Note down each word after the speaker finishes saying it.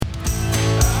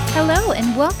Hello,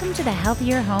 and welcome to the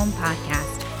Healthier Home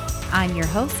Podcast. I'm your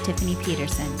host, Tiffany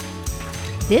Peterson.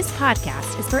 This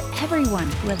podcast is for everyone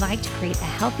who would like to create a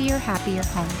healthier, happier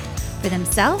home for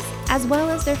themselves as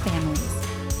well as their families.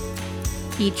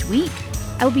 Each week,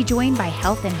 I will be joined by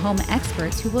health and home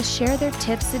experts who will share their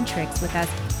tips and tricks with us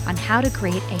on how to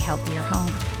create a healthier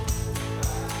home.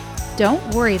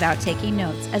 Don't worry about taking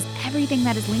notes, as everything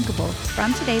that is linkable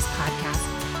from today's podcast,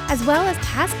 as well as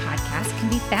past podcasts, can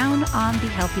be found on the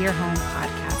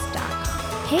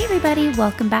healthierhomepodcast.com. Hey everybody,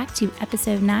 welcome back to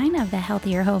episode 9 of the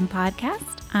Healthier Home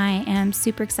Podcast. I am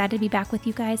super excited to be back with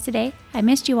you guys today. I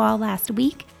missed you all last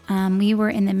week. We were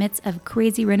in the midst of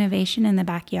crazy renovation in the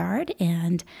backyard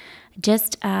and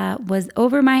just was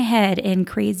over my head in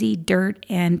crazy dirt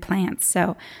and plants.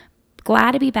 So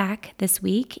glad to be back this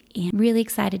week and really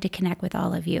excited to connect with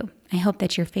all of you. I hope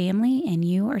that your family and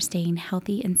you are staying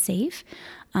healthy and safe,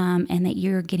 and that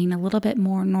you're getting a little bit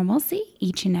more normalcy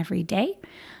each and every day.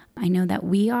 I know that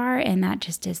we are, and that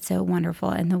just is so wonderful.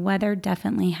 And the weather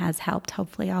definitely has helped.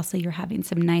 Hopefully also you're having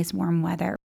some nice warm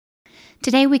weather.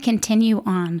 Today we continue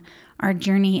on our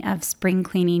journey of spring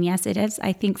cleaning. Yes, it is,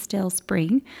 I think, still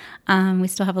spring. We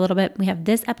still have a little bit. We have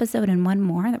this episode and one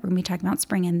more that we're going to be talking about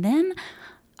spring. And then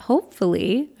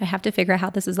hopefully I have to figure out how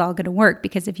this is all going to work,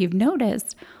 because if you've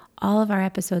noticed, all of our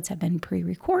episodes have been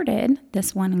pre-recorded,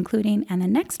 this one including, and the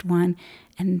next one.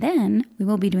 And then we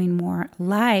will be doing more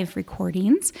live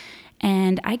recordings.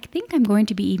 And I think I'm going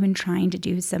to be even trying to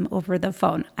do some over the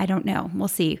phone. I don't know. We'll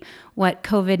see what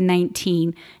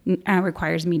COVID-19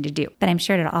 requires me to do. But I'm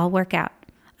sure it'll all work out.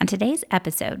 On today's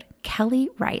episode, Kelly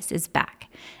Rice is back.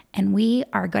 And we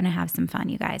are going to have some fun,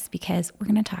 you guys, because we're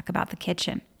going to talk about the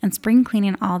kitchen and spring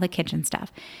cleaning all the kitchen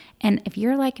stuff. And if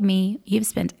you're like me, you've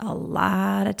spent a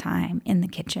lot of time in the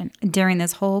kitchen during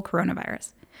this whole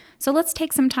coronavirus. So let's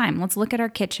take some time. Let's look at our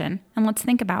kitchen and let's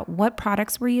think about what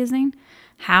products we're using.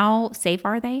 How safe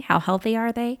are they? How healthy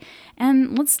are they?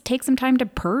 And let's take some time to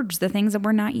purge the things that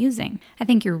we're not using. I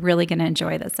think you're really going to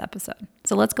enjoy this episode.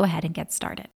 So let's go ahead and get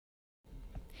started.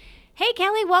 Hey,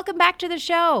 Kelly, welcome back to the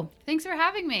show. Thanks for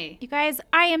having me. You guys,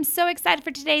 I am so excited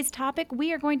for today's topic.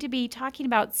 We are going to be talking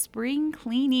about spring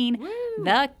cleaning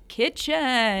the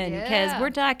kitchen, because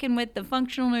we're talking with the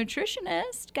functional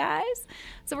nutritionist, guys.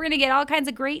 So we're going to get all kinds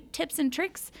of great tips and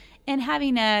tricks in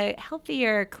having a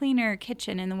healthier, cleaner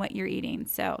kitchen in what you're eating.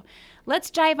 So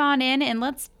let's dive on in, and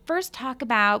let's first talk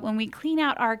about when we clean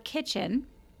out our kitchen.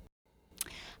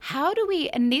 How do we,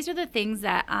 and these are the things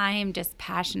that I'm just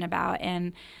passionate about,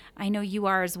 and I know you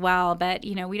are as well, but,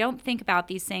 we don't think about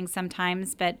these things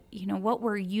sometimes, but, what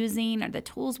we're using or the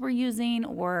tools we're using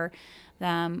or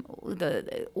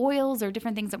the oils or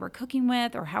different things that we're cooking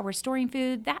with or how we're storing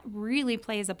food, that really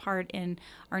plays a part in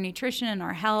our nutrition and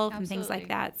our health. Absolutely. And things like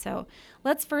that. So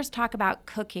let's first talk about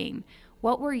cooking,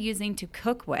 what we're using to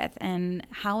cook with and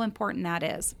how important that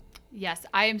is. Yes,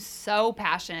 I am so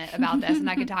passionate about this, and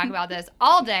I could talk about this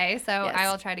all day, so yes. I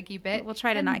will try to keep it. We'll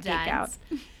try to not geek out.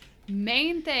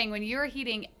 Main thing, when you're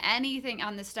heating anything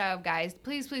on the stove, guys,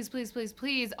 please, please, please, please,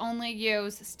 please only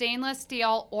use stainless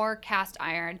steel or cast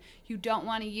iron. You don't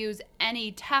want to use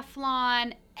any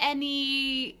Teflon,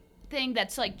 anything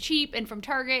that's like cheap and from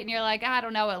Target, and you're like, I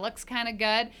don't know, it looks kind of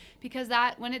good, because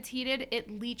that, when it's heated,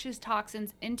 it leaches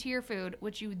toxins into your food,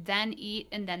 which you then eat,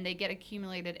 and then they get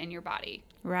accumulated in your body.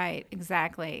 Right,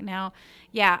 exactly. Now,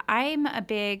 yeah, I'm a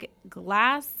big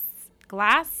glass,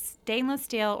 stainless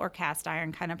steel, or cast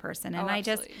iron kind of person. And I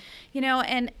just,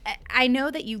 and I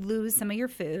know that you lose some of your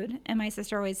food. And my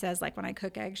sister always says, like, when I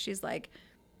cook eggs, she's like,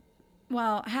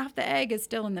 well, half the egg is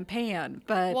still in the pan.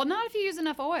 But well, not if you use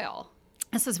enough oil.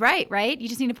 This is right? You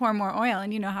just need to pour more oil.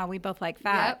 And you know how we both like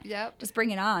fat. Yep. Just bring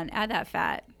it on. Add that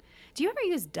fat. Do you ever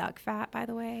use duck fat, by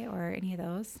the way, or any of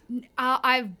those?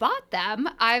 I've bought them.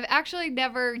 I've actually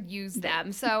never used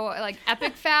them. So, like,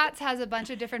 Epic Fats has a bunch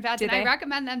of different fats, I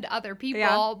recommend them to other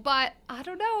people. But I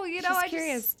don't know. I'm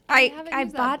curious. I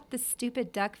bought the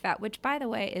stupid duck fat, which, by the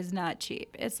way, is not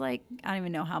cheap. It's like, I don't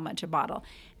even know how much a bottle.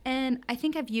 And I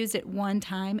think I've used it one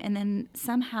time, and then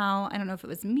somehow, I don't know if it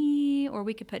was me or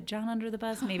we could put John under the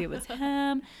bus. Maybe it was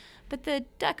him. But the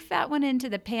duck fat went into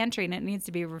the pantry, and it needs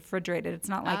to be refrigerated. It's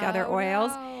not like other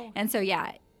oils. No. And so,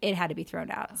 yeah, it had to be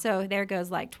thrown out. So there goes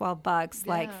like $12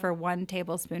 like for 1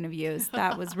 tablespoon of use.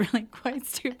 That was really quite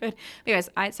stupid. Anyways,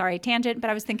 sorry, tangent, but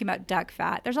I was thinking about duck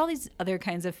fat. There's all these other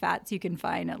kinds of fats you can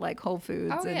find at like Whole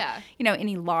Foods. Oh, and, yeah.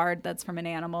 any lard that's from an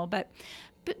animal. But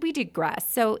but we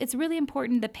digress. So it's really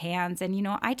important, the pans. And,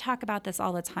 I talk about this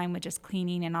all the time with just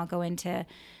cleaning, and I'll go into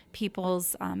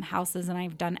people's houses, and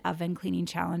I've done oven cleaning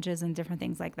challenges and different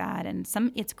things like that. And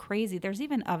it's crazy. There's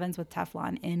even ovens with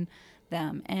Teflon in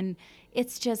them. And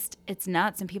it's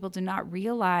nuts. And people do not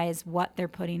realize what they're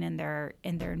putting in their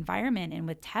environment. And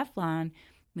with Teflon,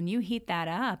 when you heat that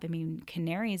up,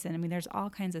 canaries, and there's all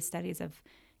kinds of studies of,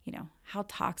 how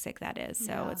toxic that is.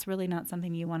 So it's really not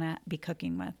something you want to be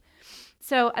cooking with.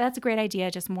 So that's a great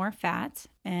idea. Just more fat.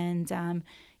 And, and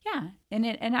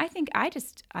I think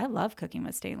I love cooking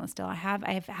with stainless steel.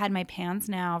 I've had my pans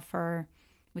now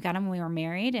we got them when we were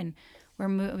married, and we're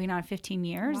moving on 15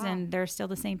 years, and they're still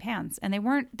the same pans. And they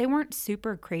weren't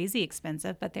super crazy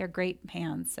expensive, but they're great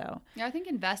pans. So yeah, I think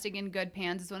investing in good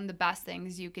pans is one of the best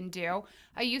things you can do.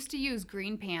 I used to use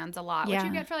green pans a lot, which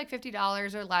you get for like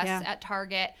 $50 or less at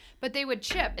Target, but they would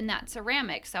chip in that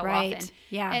ceramic so often.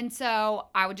 Yeah. And so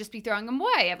I would just be throwing them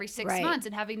away every 6 months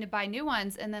and having to buy new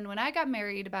ones. And then when I got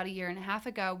married about 1.5 years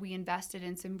ago, we invested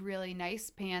in some really nice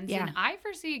pans, and I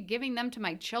foresee giving them to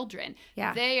my children.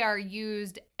 Yeah. They are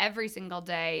used every single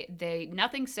day.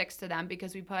 Nothing sticks to them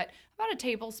because we put about a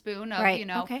tablespoon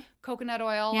of coconut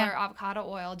oil or avocado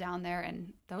oil down there,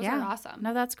 and those are awesome.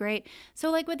 No, that's great. So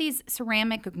like with these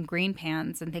ceramic and green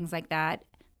pans and things like that,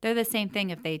 they're the same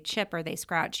thing. If they chip or they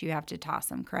scratch, you have to toss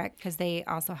them, correct? Because they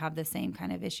also have the same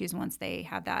kind of issues once they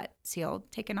have that seal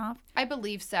taken off. I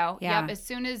believe so. Yeah. Yep. As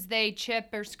soon as they chip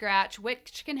or scratch,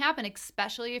 which can happen,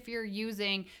 especially if you're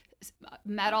using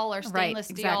metal or stainless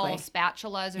steel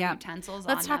spatulas or utensils.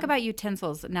 Let's talk about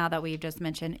utensils now that we've just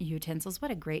mentioned utensils. What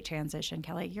a great transition,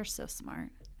 Kelly. You're so smart.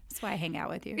 That's why I hang out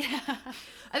with you.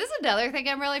 This is another thing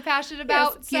I'm really passionate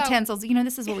about. Yes, utensils.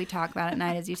 This is what we talk about at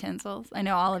night is utensils. I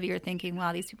know all of you are thinking,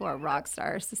 wow, these people are rock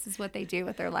stars. This is what they do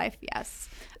with their life. Yes.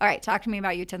 All right. Talk to me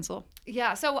about utensil.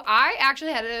 Yeah. So I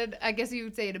actually had I guess you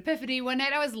would say an epiphany. One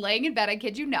night I was laying in bed, I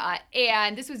kid you not.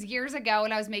 And this was years ago,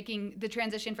 and I was making the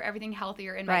transition for everything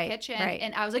healthier in my kitchen.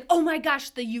 And I was like, oh my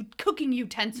gosh, the cooking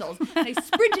utensils. And I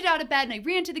sprinted out of bed and I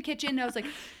ran to the kitchen, and I was like,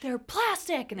 they're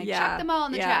plastic. And I chucked them all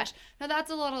in the trash. Now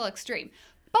that's a little extreme,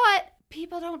 but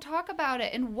people don't talk about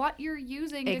it and what you're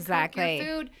using to cook your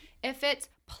food. If it's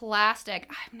plastic,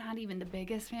 I'm not even the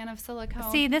biggest fan of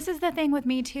silicone. See, this is the thing with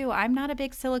me too. I'm not a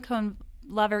big silicone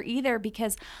lover either,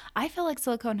 because I feel like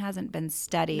silicone hasn't been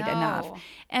studied enough.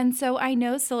 And so I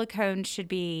know silicone should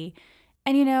be,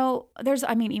 and there's,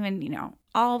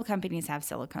 all companies have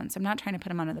silicone. So I'm not trying to put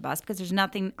them under the bus because there's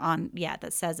nothing on yet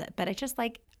that says it, but it's just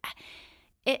like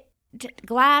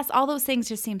glass, all those things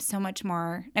just seem so much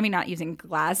more. Not using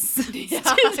glass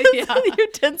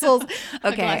utensils.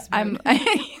 Okay,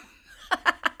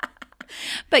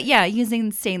 but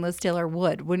using stainless steel or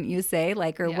wood, wouldn't you say?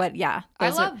 What? Yeah,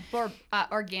 I love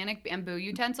organic bamboo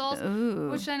utensils. Ooh.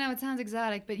 Which I know it sounds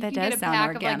exotic, but you can get a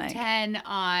pack of like 10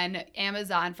 on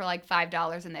Amazon for like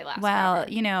 $5, and they last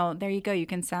forever. There you go. You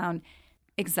can sound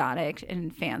exotic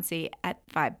and fancy at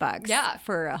 $5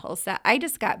 for a whole set. I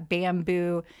just got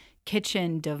bamboo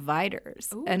kitchen dividers.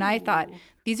 Ooh. And I thought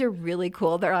these are really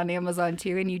cool. They're on Amazon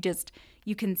too, and you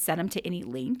can set them to any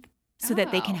length so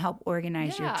that they can help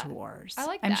organize your drawers. I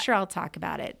like that. I'm sure I'll talk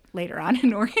about it later on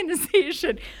in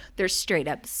organization. They're straight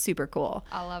up super cool.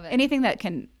 I love it. Anything that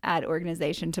can add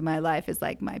organization to my life is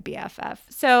like my BFF.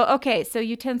 So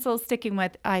utensils, sticking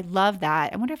with, I love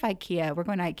that. I wonder if we're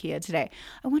going to IKEA today.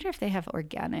 I wonder if they have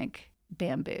organic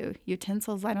bamboo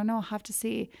utensils. I don't know. I'll have to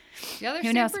see. Yeah,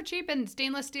 they're super cheap, and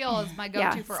stainless steel is my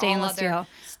go-to for all other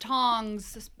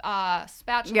tongs,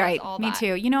 spatulas, all that. Me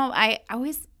too.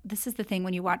 This is the thing,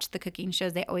 when you watch the cooking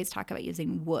shows, they always talk about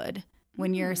using wood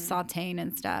when you're sauteing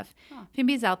and stuff. If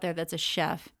anybody's out there that's a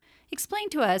chef, explain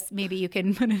to us. Maybe you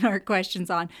can put in our questions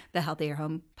on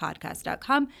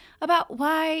thehealthierhomepodcast.com about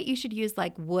why you should use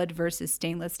like wood versus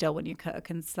stainless steel when you cook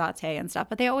and saute and stuff.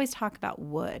 But they always talk about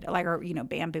wood, or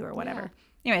bamboo or whatever.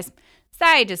 Yeah. Anyways,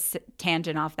 sorry, just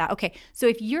tangent off that. Okay, so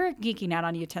if you're geeking out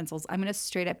on utensils, I'm going to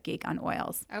straight up geek on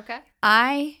oils. Okay.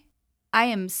 I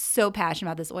am so passionate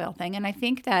about this oil thing, and I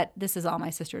think that this is all my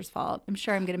sister's fault. I'm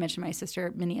sure I'm going to mention my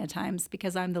sister many a times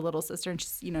because I'm the little sister, and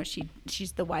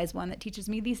she's the wise one that teaches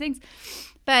me these things.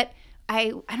 But I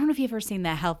don't know if you've ever seen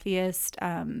the healthiest,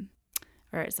 the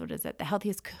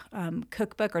healthiest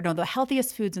cookbook, or no, the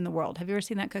healthiest foods in the world. Have you ever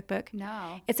seen that cookbook?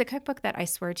 No. It's a cookbook that I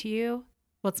swear to you.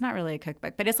 Well, it's not really a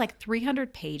cookbook, but it's like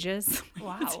 300 pages.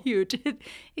 Wow. It's huge. It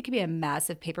could be a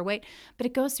massive paperweight, but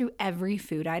it goes through every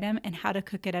food item and how to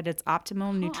cook it at its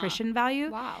optimal nutrition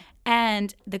value. Wow.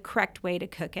 And the correct way to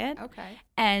cook it. Okay.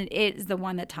 And it is the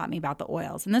one that taught me about the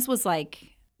oils. And this was 10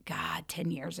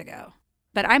 years ago.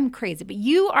 but I'm crazy. But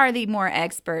you are the more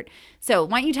expert. So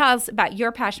why don't you tell us about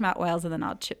your passion about oils, and then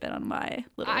I'll chip in on my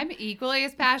little. I'm equally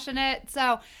as passionate.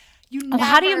 So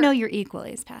how do you know you're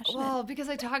equally as passionate? Well, because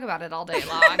I talk about it all day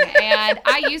long. And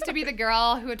I used to be the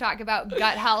girl who would talk about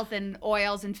gut health and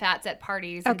oils and fats at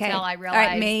parties until I realized.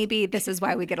 All right, maybe this is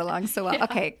why we get along so well. Yeah.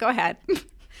 Okay, go ahead.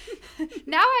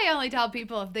 Now I only tell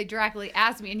people if they directly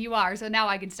ask me, and you are, so now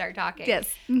I can start talking.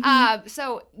 Yes.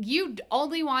 So you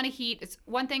only want to heat. It's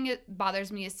one thing that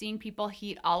bothers me is seeing people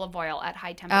heat olive oil at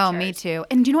high temperatures. Oh, me too.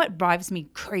 And do you know what drives me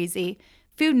crazy?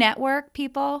 Food Network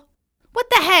people. What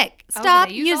the heck?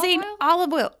 Stop using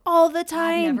olive oil all the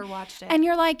time. I've never watched it. And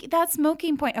you're like, that's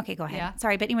smoking point. Okay, go ahead. Yeah.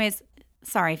 Sorry, but anyways,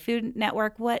 Food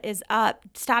Network, what is up?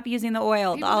 Stop using the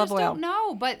oil, people the olive just oil. Don't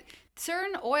know, but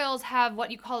certain oils have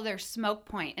what you call their smoke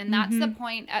point, and that's the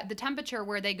point at the temperature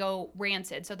where they go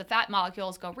rancid. So the fat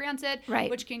molecules go rancid,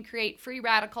 which can create free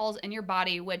radicals in your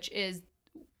body, which is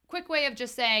quick way of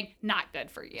just saying not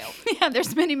good for you. Yeah,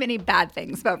 there's many, many bad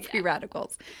things about free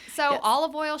radicals. So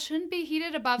olive oil shouldn't be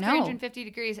heated above 350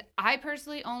 degrees. I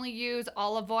personally only use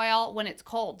olive oil when it's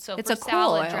cold. So it's for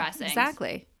salad dressings.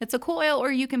 Exactly. It's a cool oil,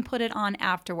 or you can put it on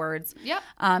afterwards. Yep.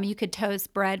 You could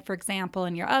toast bread, for example,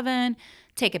 in your oven,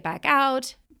 take it back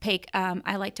out.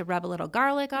 I like to rub a little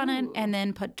garlic on it and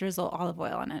then drizzle olive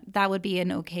oil on it. That would be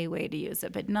an okay way to use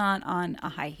it, but not on a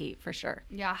high heat for sure.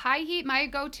 Yeah, high heat, my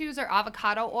go-tos are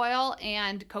avocado oil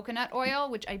and coconut oil,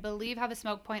 which I believe have a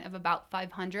smoke point of about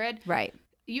 500. Right.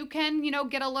 You can,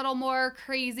 get a little more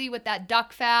crazy with that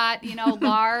duck fat,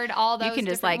 lard, all those. You can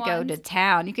just ones. go to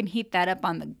town. You can heat that up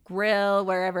on the grill,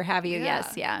 wherever have you. Yeah.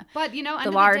 Yes, yeah. But,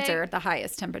 the lards are at the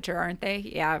highest temperature, aren't they?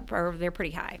 Yeah, or they're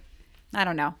pretty high. I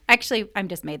don't know. Actually, I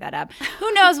just made that up.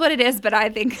 Who knows what it is, but I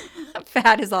think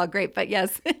fat is all great. But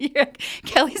yes,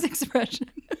 Kelly's expression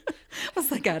was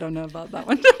like, I don't know about that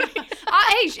one.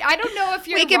 I don't know if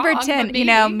you're wrong. We can pretend,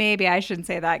 maybe I shouldn't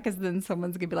say that, because then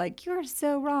someone's going to be like, you're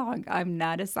so wrong. I'm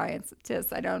not a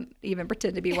scientist. I don't even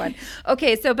pretend to be one.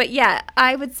 Okay, but yeah,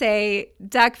 I would say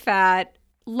duck fat,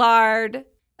 lard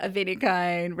of any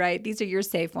kind, right? These are your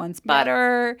safe ones.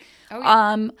 Butter. Oh,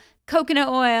 yeah. Coconut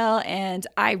oil, and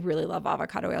I really love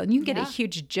avocado oil. And you can get a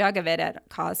huge jug of it at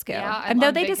Costco. Yeah, and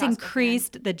though they just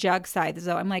increased the jug size,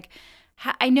 so I'm like,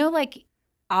 I know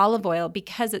olive oil,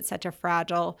 because it's such a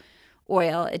fragile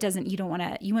oil, you want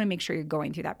to make sure you're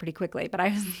going through that pretty quickly. But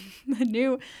the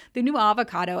new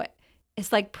avocado is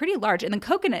pretty large, and the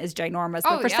coconut is ginormous.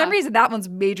 But for some reason, that one's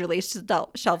majorly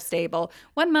shelf stable.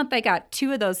 1 month, I got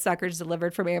 2 of those suckers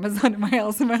delivered from Amazon to my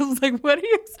house, and I was like, "What are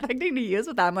you expecting to use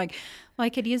with that?" I'm like, "Well, I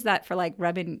could use that for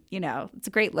rubbing. It's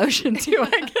a great lotion too,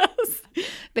 I guess."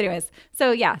 But anyways,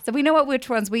 so we know which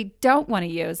ones we don't want to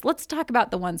use. Let's talk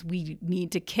about the ones we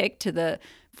need to kick to the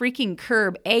freaking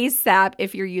curb ASAP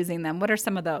if you're using them. What are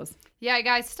some of those? Yeah,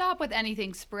 guys, stop with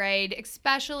anything sprayed,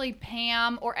 especially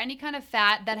Pam or any kind of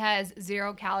fat that has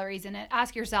 0 calories in it.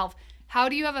 Ask yourself, how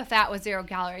do you have a fat with 0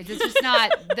 calories? It's just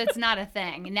that's not a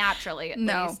thing, naturally at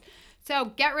least. So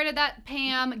get rid of that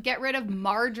Pam. Get rid of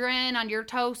margarine on your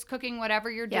toast, cooking,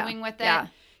 whatever you're doing with it. Yeah.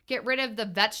 Get rid of the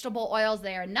vegetable oils.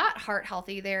 They are not heart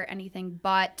healthy. They're anything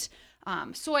but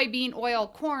soybean oil,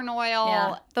 corn oil.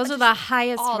 Yeah. Those are the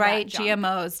highest,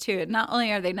 GMOs too. Not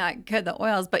only are they not good, the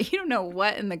oils, but you don't know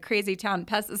what in the crazy town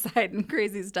pesticide and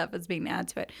crazy stuff is being added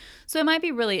to it. So it might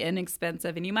be really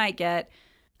inexpensive, and you might get,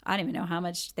 I don't even know how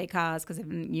much they cost because I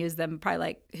haven't used them,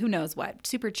 probably who knows what,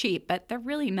 super cheap, but they're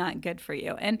really not good for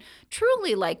you. And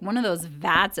truly one of those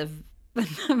vats of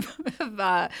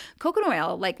coconut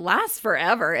oil lasts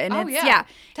forever, and $10 at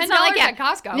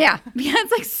Costco. Yeah,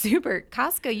 it's super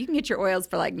Costco. You can get your oils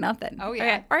for nothing. Oh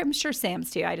yeah, or I'm sure Sam's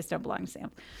too. I just don't belong to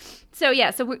Sam's. So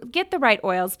get the right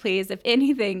oils, please. If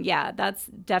anything, that's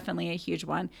definitely a huge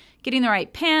one. Getting the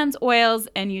right pans, oils,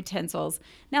 and utensils.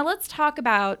 Now let's talk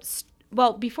about.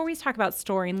 Well, before we talk about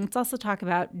storing, let's also talk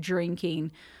about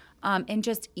drinking, and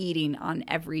just eating on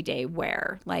everyday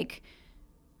wear,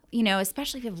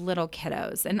 especially if you have little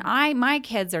kiddos. And my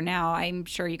kids are now, I'm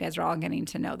sure you guys are all getting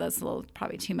to know this a little,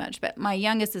 probably too much, but my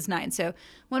youngest is 9. So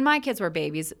when my kids were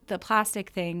babies, the plastic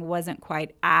thing wasn't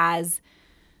quite as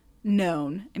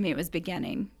known. I mean, it was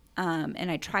beginning, and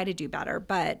I try to do better,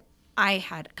 but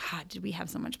did we have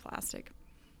so much plastic?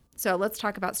 So let's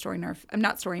talk about storing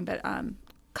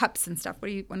cups and stuff. What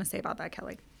do you want to say about that,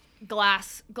 Kelly?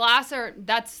 Glass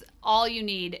that's all you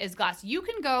need is glass. You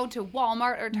can go to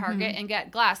Walmart or Target and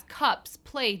get glass cups,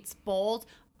 plates, bowls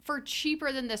for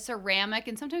cheaper than the ceramic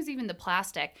and sometimes even the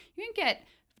plastic. You can get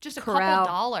just a couple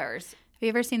dollars. Have you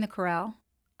ever seen the Corelle?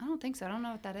 I don't think so. I don't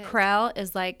know what that is. Corelle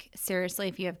is seriously,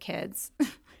 if you have kids,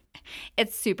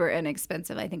 It's super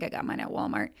inexpensive. I think I got mine at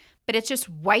Walmart. But it's just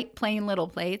white, plain little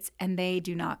plates, and they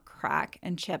do not crack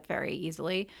and chip very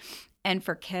easily. And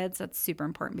for kids, that's super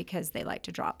important because they like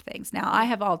to drop things. Now, I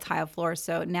have all tile floors,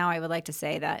 so now I would like to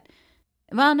say that,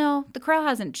 well, no, the Corral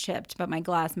hasn't chipped, but my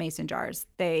glass mason jars,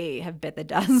 they have bit the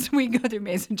dust. We go through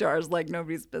mason jars like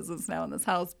nobody's business now in this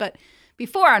house. But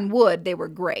before on wood, they were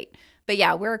great. But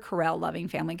yeah, we're a Corral loving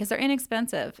family because they're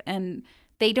inexpensive and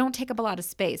they don't take up a lot of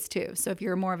space too. So if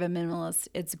you're more of a minimalist,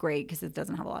 it's great because it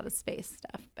doesn't have a lot of space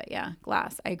stuff. But yeah,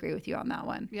 glass, I agree with you on that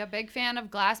one. Yeah, big fan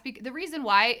of glass. The reason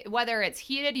why, whether it's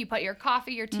heated, you put your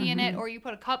coffee, your tea in it, or you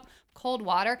put a cup of cold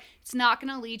water, it's not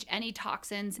going to leach any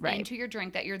toxins into your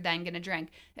drink that you're then going to drink.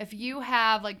 If you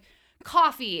have like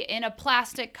coffee in a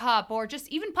plastic cup or just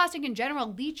even plastic in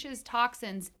general leaches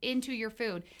toxins into your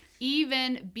food.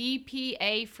 Even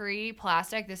BPA-free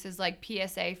plastic, this is like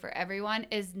PSA for everyone,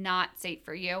 is not safe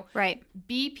for you. Right.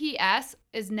 BPS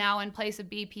is now in place of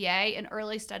BPA, and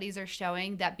early studies are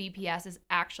showing that BPS is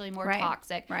actually more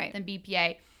toxic than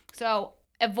BPA. So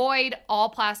avoid all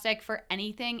plastic for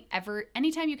anything ever,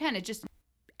 anytime you can. It just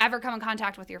ever come in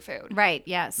contact with your food. Right,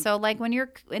 yeah. So like when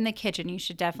you're in the kitchen, you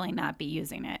should definitely not be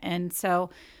using it. And so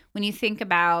when you think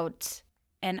about...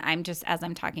 And I'm just, as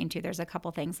I'm talking to, there's a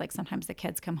couple things, like sometimes the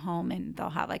kids come home and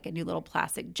they'll have like a new little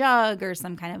plastic jug or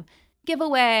some kind of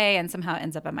giveaway and somehow it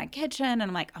ends up in my kitchen. And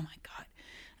I'm like, oh my God.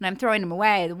 And I'm throwing them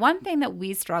away. The one thing that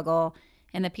we struggle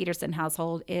in the Peterson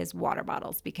household is water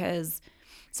bottles because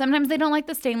sometimes they don't like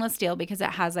the stainless steel because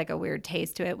it has like a weird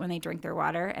taste to it when they drink their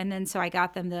water. And then so I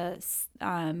got them the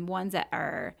ones that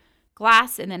are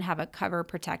glass and then have a cover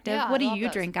protective. Yeah, what do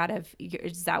you drink out of?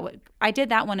 Is that what I did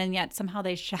that one and yet somehow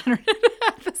they shattered it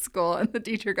at the school and the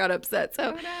teacher got upset.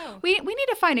 So we need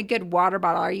to find a good water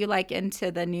bottle. Are you like into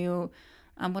the new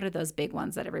what are those big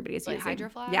ones that everybody's using? Hydro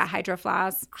Flask? Yeah, Hydro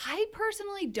Flask. I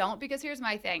personally don't because here's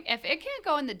my thing. If it can't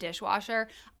go in the dishwasher,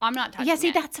 I'm not touching it. Yeah,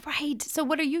 see, that's right. So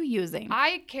what are you using?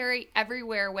 I carry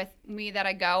everywhere with me that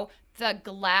I go the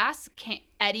glass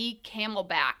Eddie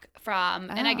Camelback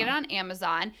and I get it on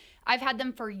Amazon. I've had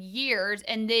them for years,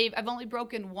 and I've only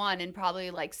broken one in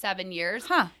probably like 7 years.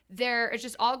 It's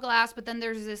just all glass, but then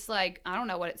there's this like, I don't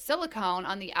know what it's, silicone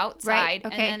on the outside,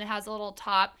 and then it has a little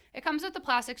top. It comes with a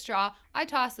plastic straw. I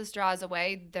toss the straws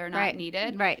away. They're not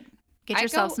needed. Right. Get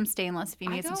yourself some stainless if you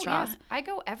need some straws. Yeah, I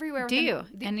go everywhere. Do you?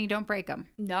 And you don't break them?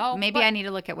 No. Maybe I need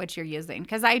to look at what you're using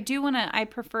because I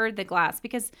prefer the glass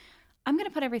because I'm going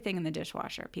to put everything in the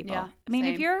dishwasher, people. Yeah, I mean,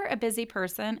 same. if you're a busy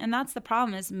person, and that's the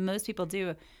problem is most people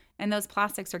do, and those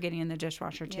plastics are getting in the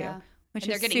dishwasher too. Yeah. Which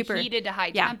and is they're getting super, heated to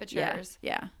high temperatures.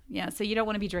 Yeah. So you don't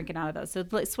want to be drinking out of those. So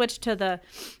switch to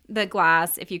the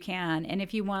glass if you can. And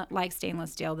if you want like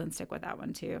stainless steel, then stick with that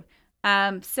one too.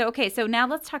 So now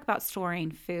let's talk about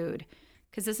storing food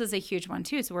because this is a huge one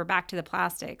too. So we're back to the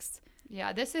plastics.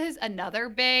 Yeah, this is another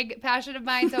big passion of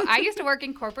mine. So I used to work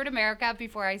in corporate America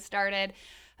before I started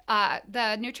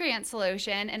the Nutrient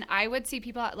Solution, and I would see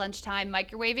people at lunchtime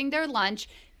microwaving their lunch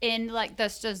in like the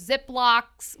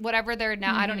Ziplocs, whatever they're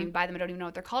now. I don't even buy them. I don't even know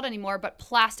what they're called anymore, but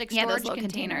plastic storage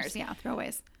containers. Yeah,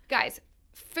 throwaways. Guys,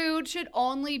 food should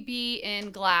only be in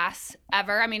glass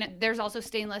ever. I mean, there's also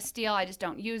stainless steel. I just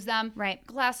don't use them. Right.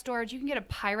 Glass storage. You can get a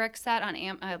Pyrex set on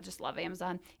I just love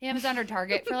Amazon or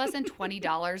Target for less than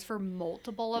 $20 for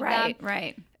multiple of them.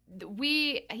 Right.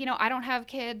 We, I don't have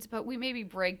kids, but we maybe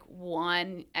break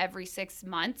one every 6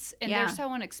 months, and they're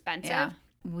so inexpensive. Yeah.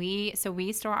 We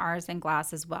store ours in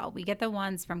glass as well. We get the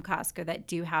ones from Costco that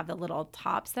do have the little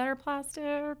tops that are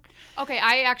plastic.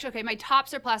 Okay, my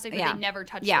tops are plastic, but they never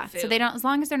touch the food. So they don't, as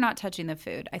long as they're not touching the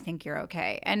food, I think you're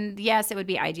okay. And yes, it would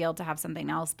be ideal to have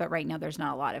something else, but right now there's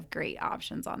not a lot of great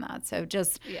options on that.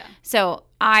 So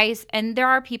and there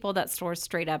are people that store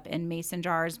straight up in mason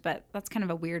jars, but that's kind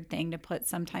of a weird thing to put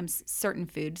sometimes certain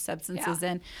food substances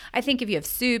in. I think if you have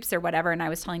soups or whatever, and I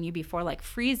was telling you before, like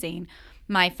freezing,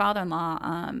 my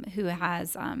father-in-law, who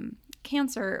has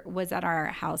cancer, was at our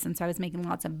house, and so I was making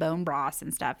lots of bone broths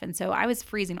and stuff, and so I was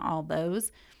freezing all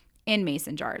those in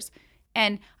mason jars.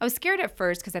 And I was scared at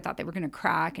first because I thought they were going to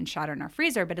crack and shatter in our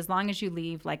freezer, but as long as you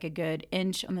leave like a good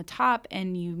inch on the top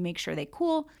and you make sure they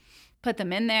cool, put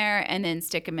them in there and then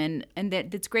stick them in, and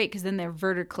that's great because then they're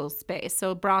vertical space.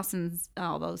 So broths and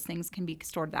all those things can be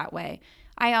stored that way.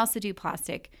 I also do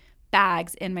plastic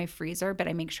bags in my freezer, but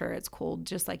I make sure it's cold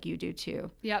just like you do too.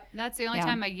 Yep, that's the only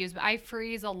time I use. I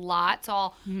freeze a lot, so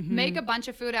I'll make a bunch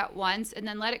of food at once and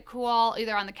then let it cool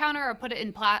either on the counter or put it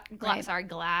in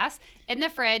glass in the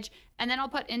fridge, and then I'll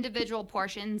put individual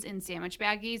portions in sandwich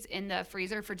baggies in the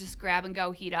freezer for just grab and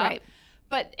go, heat up. Right.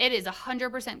 But it is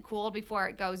 100% cooled before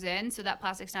it goes in, so that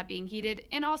plastic's not being heated.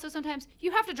 And also sometimes you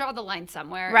have to draw the line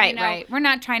somewhere. Right, right. We're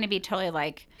not trying to be totally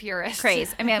like purist.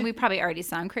 Crazy. I mean, we probably already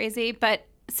sound crazy, but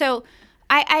so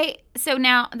so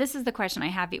now this is the question I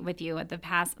have with you with the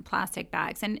plastic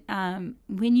bags. And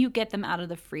when you get them out of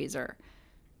the freezer,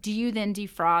 do you then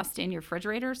defrost in your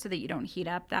refrigerator so that you don't heat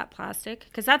up that plastic?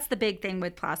 Because that's the big thing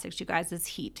with plastics, you guys, is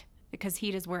heat. Because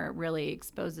heat is where it really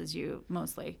exposes you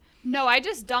mostly. No, I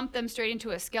just dump them straight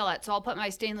into a skillet. So I'll put my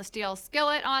stainless steel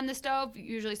skillet on the stove,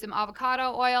 usually some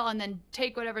avocado oil, and then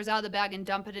take whatever's out of the bag and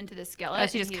dump it into the skillet. Oh,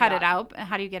 so you just cut it out?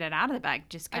 How do you get it out of the bag?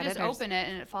 Just cut it? I just open it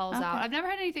and it falls out. I've never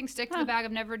had anything stick to the bag.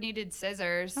 I've never needed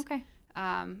scissors. Okay.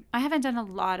 I haven't done a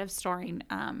lot of storing.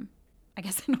 I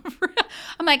guess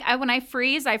I'm like, when I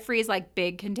freeze like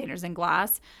big containers in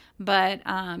glass. But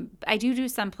I do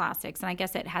some plastics, and I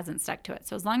guess it hasn't stuck to it.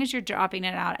 So as long as you're dropping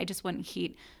it out, I just wouldn't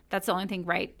heat. That's the only thing,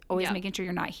 right? Always making sure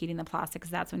you're not heating the plastic, because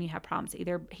that's when you have problems.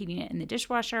 Either heating it in the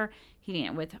dishwasher, heating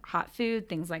it with hot food,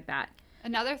 things like that.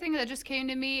 Another thing that just came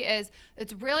to me is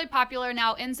it's really popular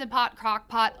now. Instant Pot, Crock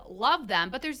Pot, love them.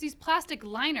 But there's these plastic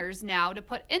liners now to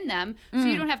put in them so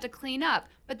you don't have to clean up.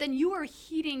 But then you are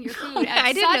heating your food at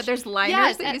I didn't know there's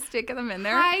liners that you stick them in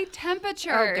there. High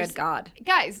temperatures. Oh, good God.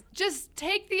 Guys, just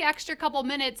take the extra couple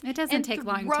minutes. It doesn't take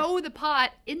long. Throw the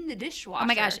pot in the dishwasher. Oh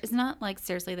my gosh, it's not like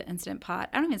seriously the Instant Pot.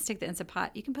 I don't even stick the Instant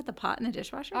Pot. You can put the pot in the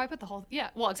dishwasher. Oh, I put the whole,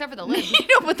 well, except for the lid. You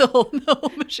don't put the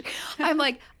whole machine. I'm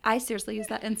like, I seriously use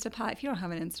that Instant Pot. If you don't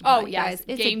have an Instant Pot, guys,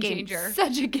 it's game changer.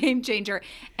 Such a game changer.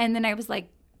 And then I was like,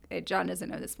 John doesn't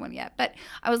know this one yet, but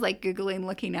I was like Googling,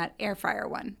 looking at air fryer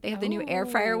one. They have the new air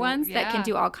fryer ones that can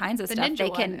do all kinds of stuff. They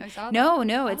can it's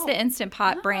the Instant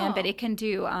Pot brand, but it can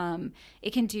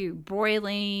do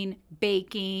broiling,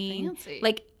 baking. Fancy.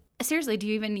 Like, seriously, do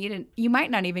you even need you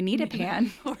might not even need a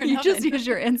pan. You just use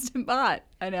your Instant Pot.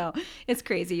 I know. It's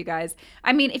crazy, you guys.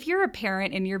 I mean, if you're a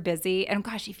parent and you're busy, and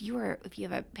gosh, if you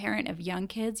have a parent of young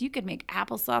kids, you could make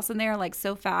applesauce in there like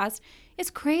so fast. It's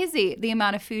crazy the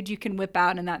amount of food you can whip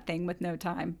out in that thing with no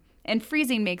time. And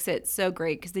freezing makes it so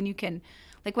great, because then you can,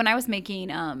 like when I was making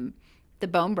the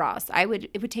bone broth, it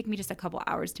would take me just a couple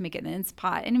hours to make it in the Instant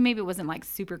Pot. And maybe it wasn't like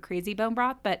super crazy bone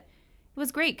broth, but it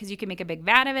was great because you can make a big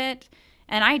vat of it.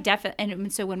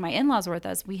 And so when my in-laws were with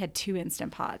us, we had 2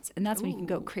 Instant Pots, and that's when you can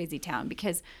go crazy town,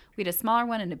 because we had a smaller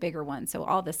one and a bigger one. So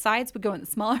all the sides would go in the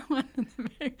smaller one.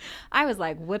 I was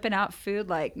like whipping out food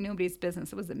like nobody's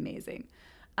business. It was amazing.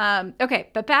 Okay,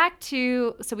 but back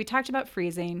to, so we talked about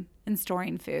freezing and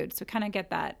storing food. So kind of get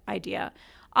that idea.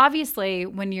 Obviously,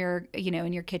 when you're,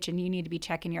 in your kitchen, you need to be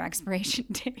checking your expiration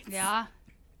dates. Yeah.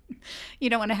 You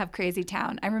don't want to have crazy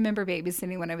town. I remember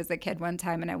babysitting when I was a kid one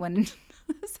time, and I went into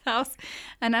this house,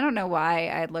 and I don't know why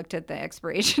I looked at the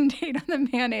expiration date on the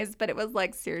mayonnaise, but it was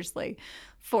like seriously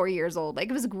 4 years old. Like,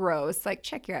 it was gross. Like,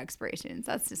 check your expirations.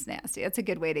 That's just nasty. That's a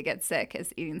good way to get sick,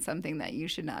 is eating something that you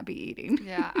should not be eating.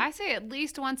 Yeah, I say at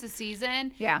least once a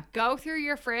season. Yeah. Go through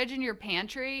your fridge and your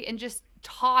pantry and just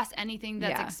toss anything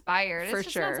that's expired. It's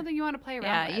just not something you want to play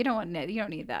around with. You don't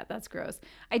need that. That's gross.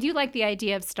 I do like the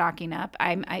idea of stocking up.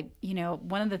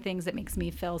 One of the things that makes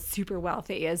me feel super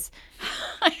wealthy is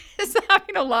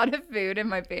having a lot of food in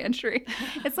my pantry.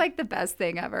 It's like the best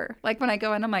thing ever. Like when I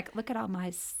go in, I'm like, look at all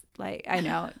my, I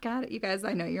know. God, you guys,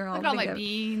 I know you're all. Look at all my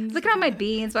beans. Look at all my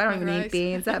beans. I don't even eat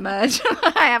beans that much.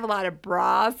 I have a lot of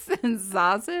broths and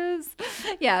sauces.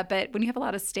 Yeah, but when you have a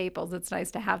lot of staples, it's nice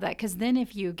to have that, because then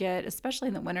if you get, especially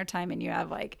in the wintertime, and you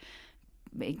have like,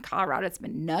 in Colorado, it's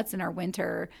been nuts in our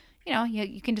winter.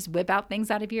 You can just whip out things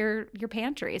out of your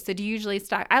pantry. So do you usually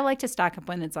stock? I like to stock up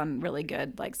when it's on really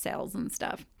good like sales and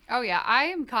stuff. Oh, yeah. I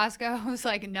am Costco's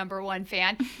like #1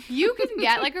 fan. You can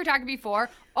get, like we were talking before,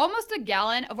 almost a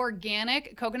gallon of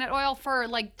organic coconut oil for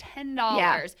like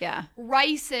 $10. Yeah.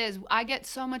 Rices. I get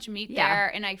so much meat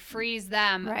there, and I freeze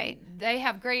them. Right. They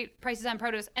have great prices on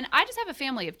produce. And I just have a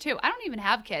family of 2. I don't even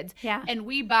have kids. Yeah. And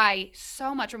we buy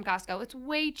so much from Costco. It's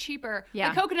way cheaper.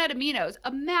 Yeah. The coconut aminos,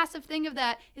 a massive thing of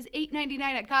that is $8.99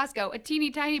 at Costco. A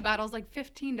teeny tiny bottle is like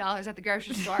 $15 at the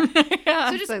grocery store.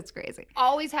 So that's crazy.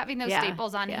 Always having those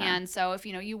staples on hand. So if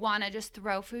you want to just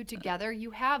throw food together,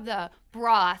 you have the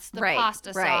broths, the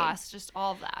pasta sauce, just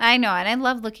all of that. I know, and I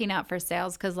love looking out for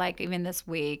sales, because like even this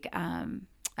week, I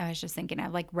was just thinking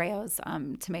of like Rayo's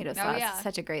tomato sauce. Yeah.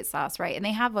 Such a great sauce, right? And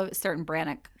they have a certain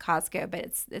brand at Costco,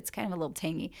 but it's kind of a little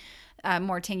tangy.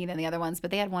 more tangy than the other ones,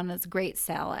 but they had one that's a great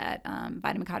sale at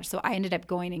Vitamin Cottage. So I ended up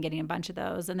going and getting a bunch of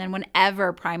those. And then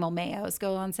whenever Primal Mayos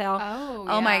go on sale,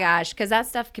 oh my gosh, because that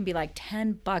stuff can be like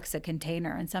 $10 a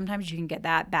container. And sometimes you can get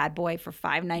that bad boy for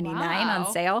 $5.99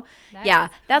 on sale. Nice. Yeah,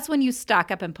 that's when you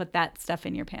stock up and put that stuff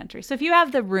in your pantry. So if you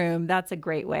have the room, that's a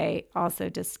great way. Also,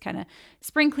 just kind of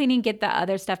spring cleaning, get the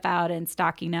other stuff out and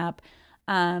stocking up.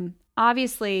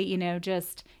 Obviously, you know,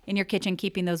 just in your kitchen,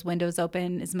 keeping those windows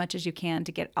open as much as you can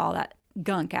to get all that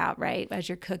gunk out, right? As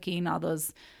you're cooking, all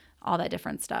that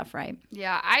different stuff, right?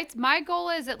 Yeah, my goal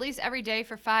is at least every day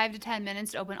for 5 to 10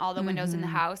 minutes to open all the windows in the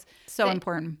house. So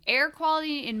important. Air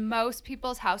quality in most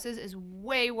people's houses is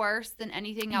way worse than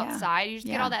anything outside. You just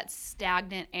get all that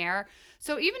stagnant air.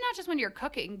 So even not just when you're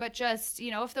cooking, but just, you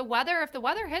know, if the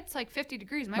weather hits like 50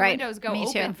 degrees, my windows go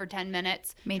open for 10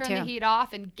 minutes. Turn the heat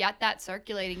off and get that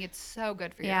circulating. It's so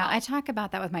good for your health. I talk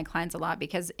about that with my clients a lot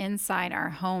because inside our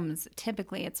homes,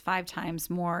 typically it's 5 times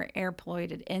more air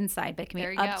polluted inside, but it can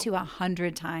be up to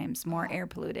 100 times more air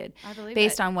polluted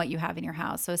based on what you have in your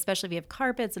house. So especially if you have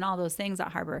carpets and all those things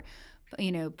that harbor, you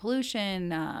know, pollution,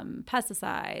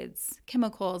 pesticides,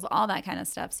 chemicals, all that kind of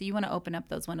stuff. So you want to open up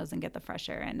those windows and get the fresh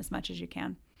air in as much as you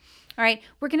can. All right,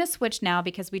 we're going to switch now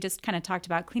because we just kind of talked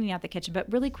about cleaning out the kitchen.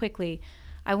 But really quickly,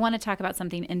 I want to talk about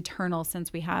something internal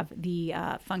since we have the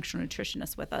functional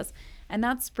nutritionist with us. And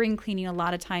that's spring cleaning. A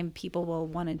lot of time people will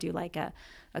want to do like a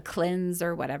cleanse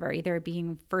or whatever, either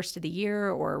being first of the year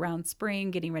or around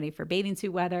spring, getting ready for bathing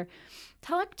suit weather.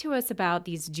 Talk to us about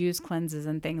these juice cleanses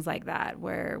and things like that,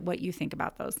 what you think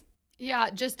about those. Yeah,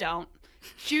 just don't.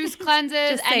 Juice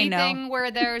cleanses, anything where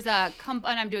there's and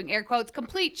I'm doing air quotes,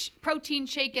 complete protein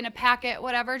shake in a packet,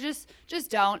 whatever, just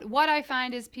don't. What I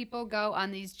find is people go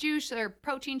on these juice or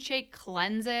protein shake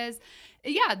cleanses.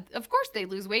 Yeah, of course they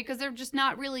lose weight because they're just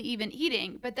not really even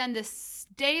eating. But then the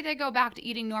day they go back to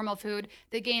eating normal food,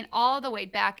 they gain all the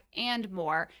weight back and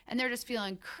more. And they're just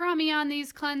feeling crummy on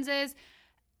these cleanses.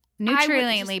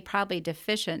 Nutriently probably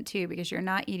deficient too because you're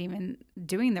not eating and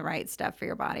doing the right stuff for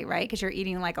your body, right? Because you're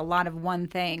eating like a lot of one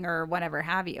thing or whatever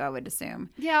have you, I would assume.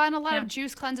 Yeah, and a lot of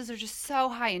juice cleanses are just so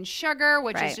high in sugar,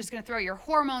 which is just going to throw your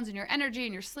hormones and your energy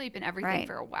and your sleep and everything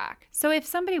for a whack. So if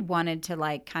somebody wanted to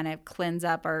like kind of cleanse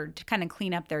up or to kind of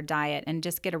clean up their diet and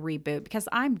just get a reboot, because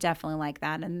I'm definitely like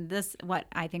that. And this, what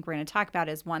I think we're going to talk about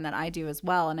is one that I do as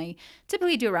well. And I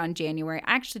typically do around January.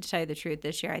 Actually, to tell you the truth,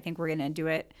 this year, I think we're going to do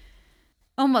it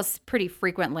almost pretty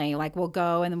frequently. Like we'll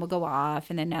go and then we'll go off.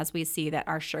 And then as we see that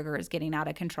our sugar is getting out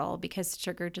of control because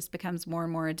sugar just becomes more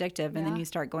and more addictive. And then you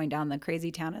start going down the crazy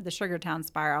town of the sugar town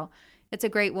spiral. It's a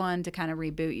great one to kind of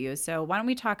reboot you. So why don't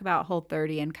we talk about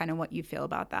Whole30 and kind of what you feel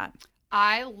about that?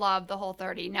 I love the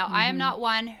Whole30. Now, I am not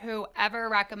one who ever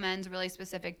recommends really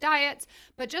specific diets,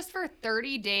 but just for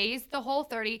 30 days, the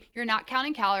Whole30, you're not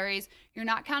counting calories, you're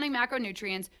not counting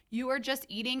macronutrients, you are just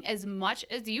eating as much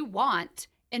as you want.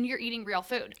 And you're eating real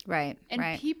food. Right.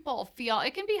 And people feel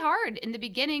it can be hard in the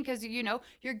beginning because, you know,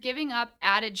 you're giving up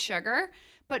added sugar,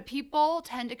 but people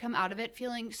tend to come out of it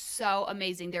feeling so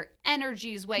amazing. Their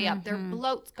energy's way up. Their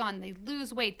bloat's gone. They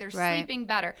lose weight. They're sleeping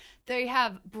better. They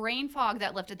have brain fog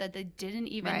that lifted that they didn't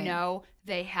even know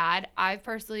they had. I've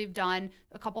personally done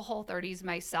a couple Whole30s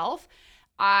myself.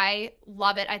 I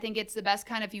love it. I think it's the best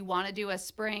kind if you want to do a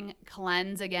spring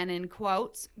cleanse, again in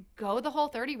quotes, go the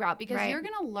Whole30 route because you're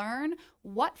going to learn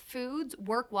what foods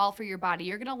work well for your body.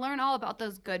 You're going to learn all about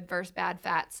those good versus bad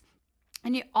fats.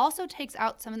 And it also takes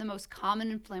out some of the most common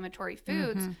inflammatory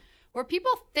foods where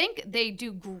people think they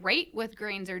do great with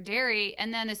grains or dairy.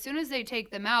 And then as soon as they take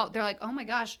them out, they're like, oh my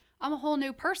gosh, I'm a whole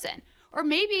new person. Or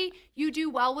maybe you do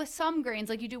well with some grains,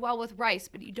 like you do well with rice,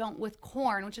 but you don't with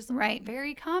corn, which is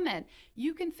very common.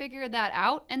 You can figure that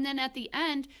out. And then at the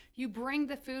end, you bring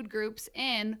the food groups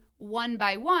in one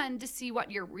by one to see what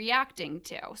you're reacting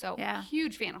to. So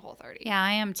huge fan of Whole30. Yeah,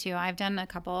 I am too. I've done a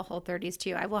couple of Whole30s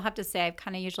too. I will have to say I've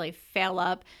kind of usually fail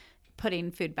up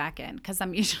putting food back in because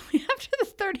I'm usually after the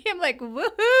 30, I'm like,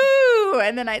 woohoo!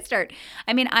 And then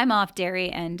I'm off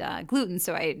dairy and gluten,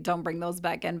 so I don't bring those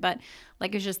back in. But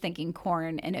like I was just thinking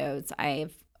corn and oats,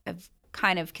 I've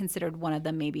kind of considered one of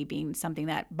them maybe being something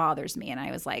that bothers me. And I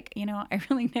was like, you know, I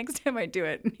really, next time I do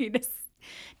it, need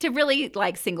to really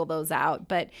like single those out.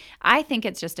 But I think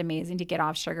it's just amazing to get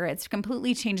off sugar. It's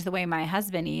completely changed the way my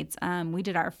husband eats. We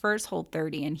did our first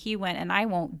Whole30 and he went, and I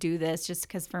won't do this just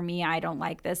because for me, I don't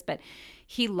like this, but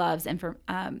he loves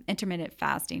intermittent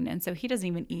fasting. And so he doesn't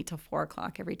even eat till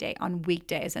 4:00 every day on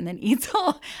weekdays and then eats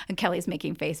all, and Kelly's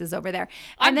making faces over there.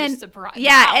 And I'm just surprised.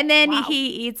 Yeah. Wow. And then he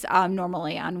eats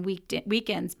normally on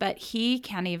weekends, but he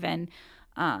can't even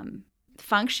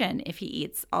function if he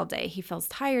eats all day. He feels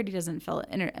tired. He doesn't feel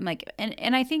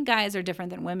and I think guys are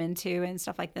different than women too, and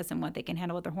stuff like this, and what they can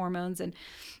handle with their hormones.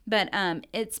 But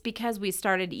it's because we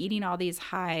started eating all these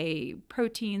high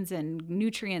proteins and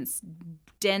nutrients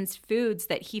dense foods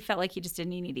that he felt like he just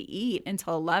didn't need to eat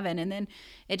until 11, and then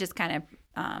it just kind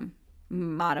of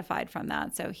modified from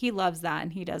that. So he loves that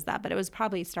and he does that, but it was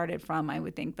probably started from, I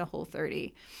would think, the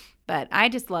Whole30. But I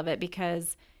just love it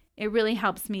because it really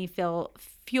helps me fuel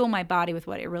my body with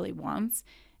what it really wants.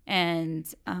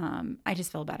 And I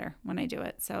just feel better when I do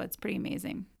it. So it's pretty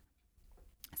amazing.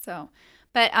 So,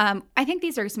 but I think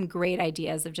these are some great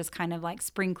ideas of just kind of like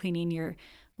spring cleaning your,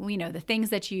 the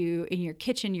things that you, in your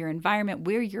kitchen, your environment,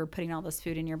 where you're putting all this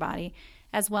food in your body,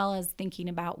 as well as thinking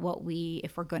about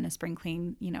if we're going to spring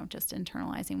clean, just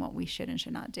internalizing what we should and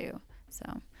should not do. So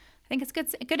I think it's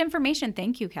good information.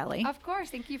 Thank you, Kelly. Of course.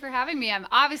 Thank you for having me. I'm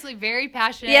obviously very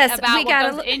passionate about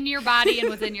what goes in your body and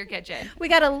what's in your kitchen. We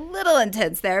got a little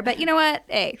intense there, but you know what?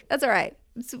 Hey, that's all right.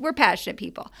 We're passionate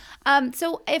people.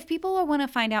 So if people want to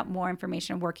find out more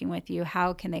information working with you,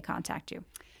 how can they contact you?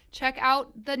 Check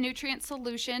out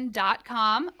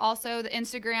thenutrientsolution.com. Also, the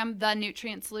Instagram, The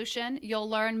Nutrient Solution. You'll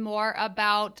learn more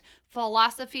about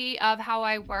philosophy of how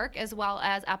I work, as well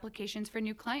as applications for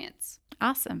new clients.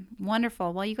 Awesome.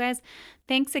 Wonderful. Well, you guys,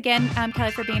 thanks again,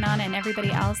 Kelly, for being on, and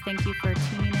everybody else, thank you for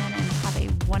tuning in, and have a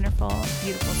wonderful,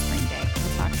 beautiful spring day.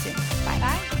 We'll talk soon. Bye.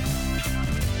 Bye.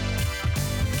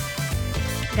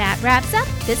 That wraps up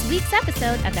this week's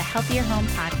episode of the Healthier Home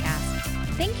Podcast.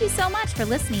 Thank you so much for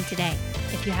listening today.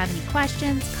 If you have any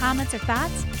questions, comments, or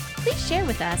thoughts, please share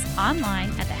with us online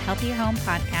at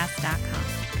thehealthierhomepodcast.com.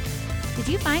 Did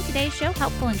you find today's show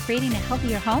helpful in creating a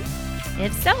healthier home?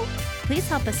 If so, please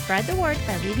help us spread the word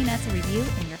by leaving us a review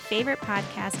in your favorite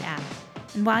podcast app.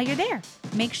 And while you're there,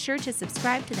 make sure to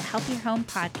subscribe to the Healthier Home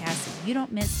Podcast so you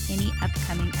don't miss any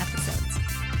upcoming episodes.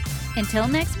 Until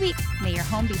next week, may your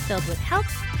home be filled with health,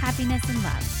 happiness, and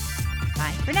love.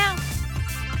 Bye for now.